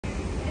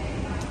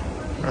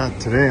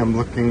Today I'm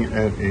looking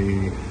at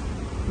a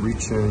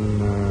reach-in,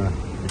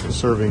 like a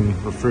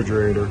serving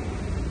refrigerator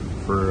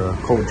for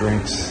cold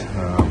drinks.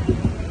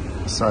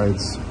 The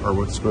sides are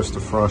what's supposed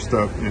to frost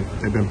up.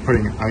 They've been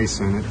putting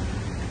ice in it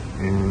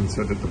and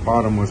said that the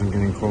bottom wasn't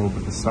getting cold,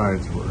 but the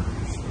sides were.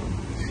 So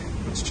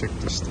let's check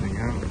this thing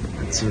out.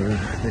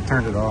 They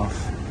turned it off.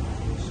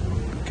 So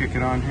kick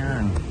it on here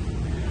and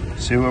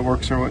see what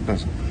works or what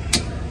doesn't.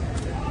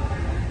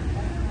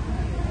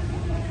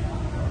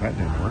 That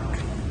didn't work.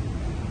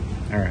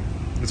 All right,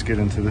 let's get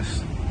into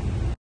this.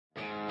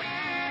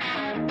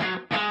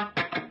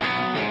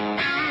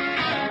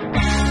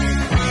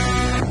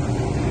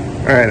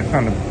 All right, I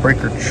found a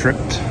breaker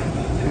tripped,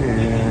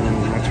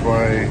 and that's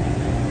why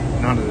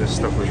none of this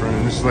stuff was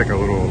running. This is like a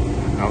little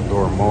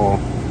outdoor mall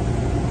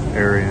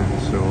area,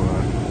 so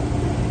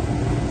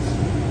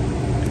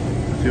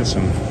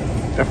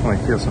definitely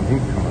feel some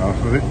heat coming off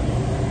of it.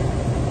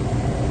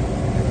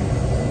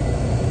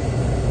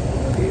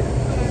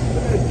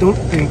 I don't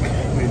think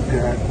we've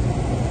got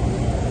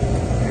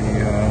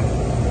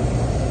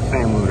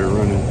fan loader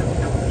running.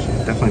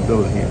 Should definitely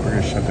build heat. We're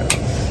gonna shut that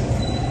off.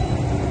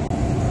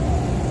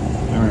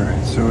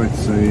 Alright, so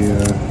it's a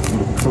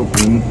little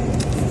propane.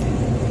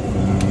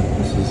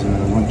 This is a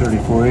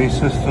 134A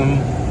system,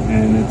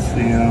 and it's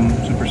the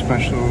super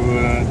special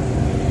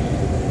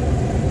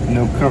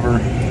no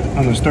cover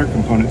on the start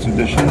components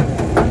edition.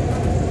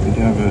 We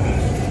have a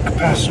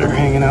capacitor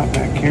hanging out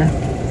back here.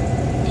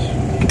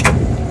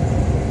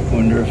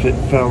 Wonder if it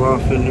fell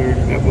off in there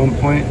at one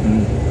point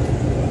and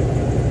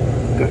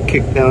got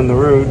kicked down the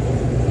road.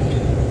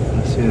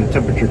 I see the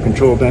temperature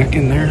control back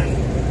in there.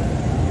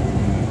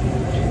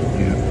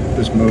 Yeah,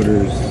 this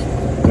motor is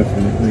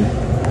definitely,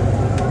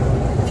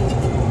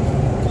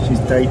 she's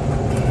tight.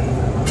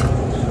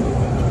 So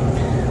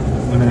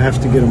I'm gonna have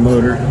to get a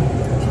motor. I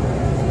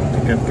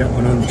think I've got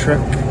one on the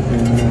truck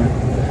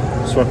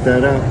and swap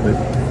that out, but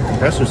the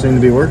compressor seemed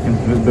to be working.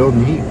 It was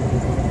building heat.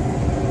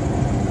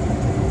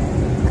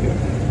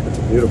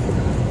 Beautiful.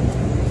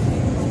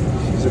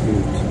 She's a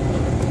beaut.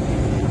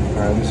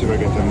 Alright, let me see if I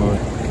get that motor.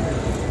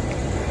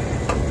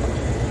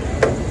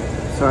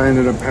 So I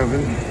ended up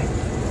having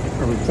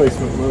a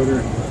replacement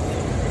motor.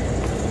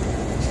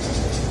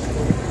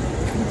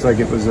 Looks like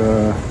it was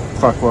a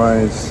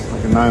clockwise,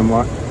 like a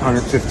 9-watt,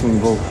 115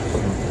 volt.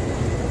 So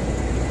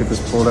get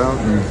this pulled out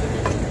and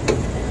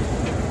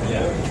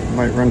it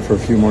might run for a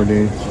few more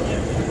days.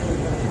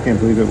 I can't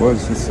believe it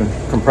was. This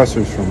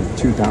compressor's from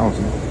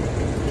 2000.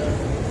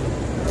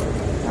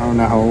 I don't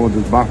know how old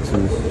this box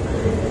is.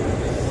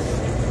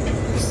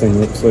 This thing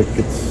looks like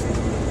it's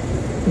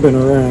been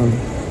around.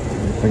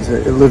 Like I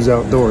said, it lives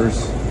outdoors.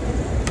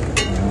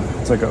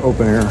 It's like an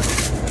open air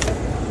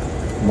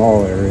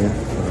mall area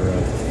for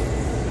a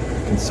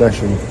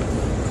concession.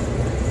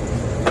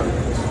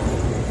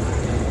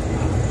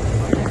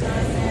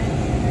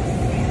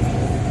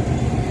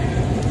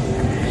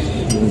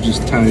 It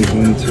just ties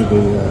into the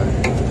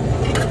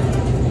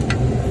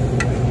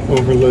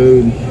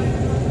overload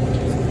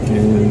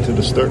and to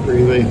the start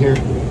relay here.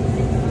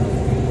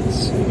 Let's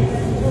see.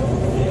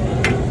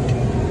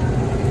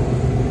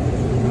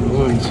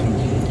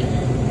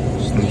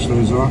 Snatch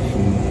those off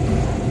and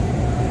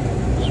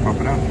swap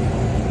it out.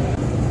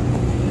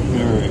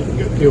 Alright,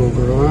 got the old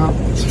girl out.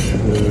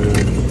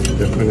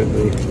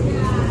 Definitely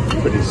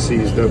pretty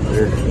seized up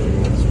there.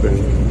 It's been,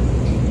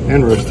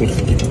 and rusty.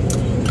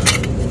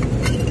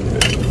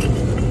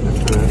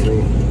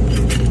 Definitely.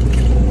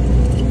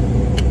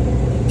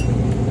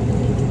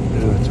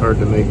 It's hard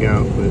to make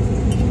out, but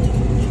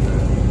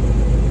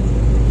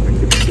I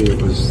could see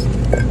it was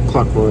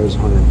clockwise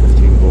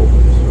 115 volt. So,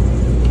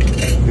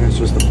 yeah, it's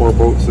just the 4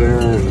 bolts there,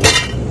 and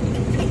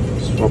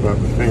swap out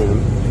the fan.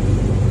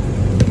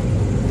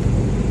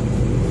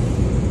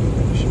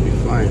 It should be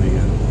flying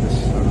again.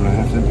 I'm gonna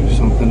have to do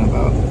something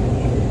about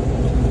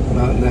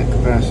mounting that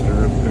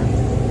capacitor up there.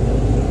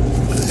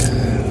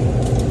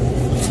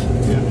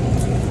 Yeah, I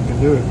can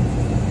do it.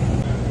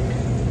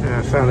 And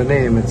I found a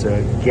name. It's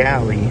a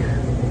galley.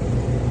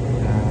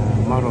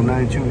 Model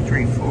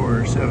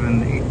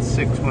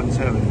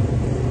 923478617.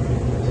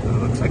 So it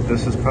looks like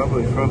this is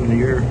probably from the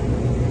year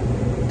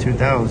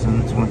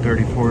 2000. It's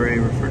 134A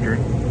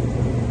refrigerant.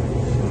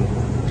 So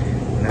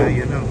now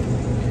you know.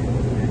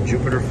 In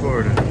Jupiter,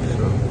 Florida.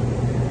 So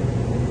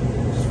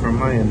it's from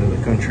my end of the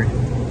country.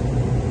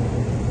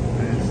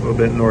 It's a little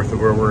bit north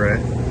of where we're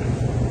at.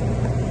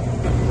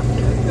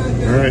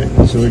 Alright,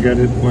 so we got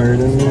it wired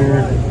in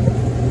there.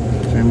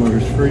 Fan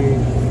motor's free.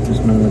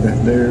 Just mounted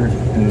that there,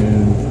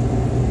 and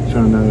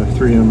found a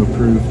 3M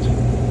approved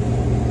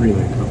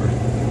relay cover.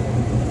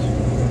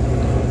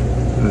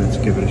 Let's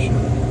give it a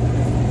shot.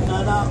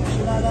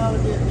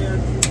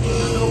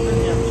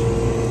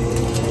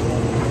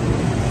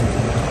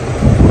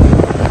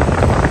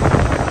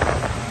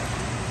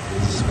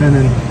 It's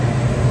spinning.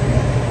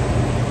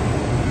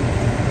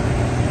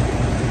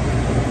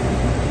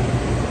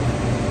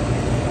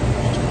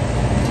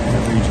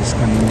 We're just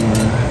gonna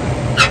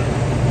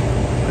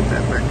put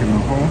that back in the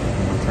hole.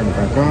 Turn it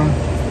back on.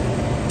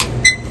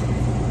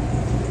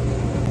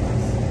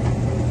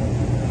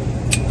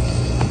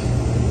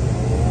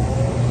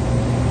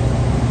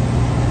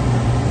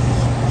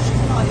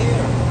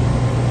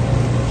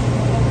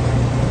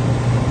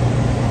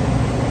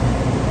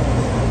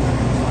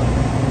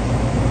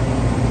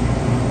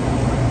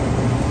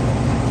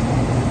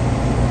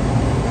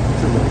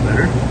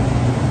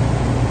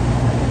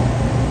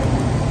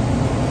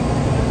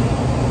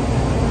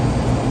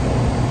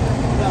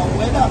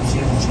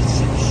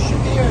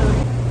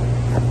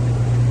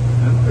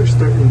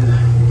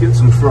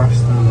 some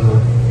frost on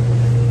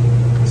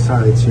the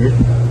sides here.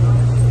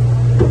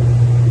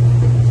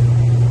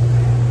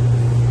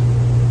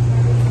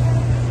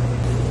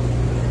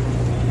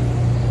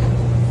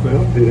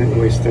 Well, they didn't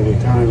waste any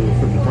time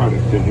putting the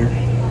product in here,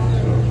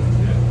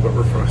 so, but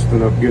we're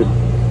frosting up good.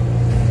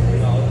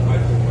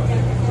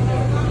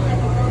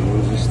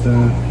 We'll just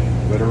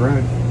let it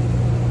ride.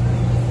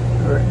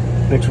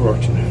 Alright, thanks for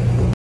watching.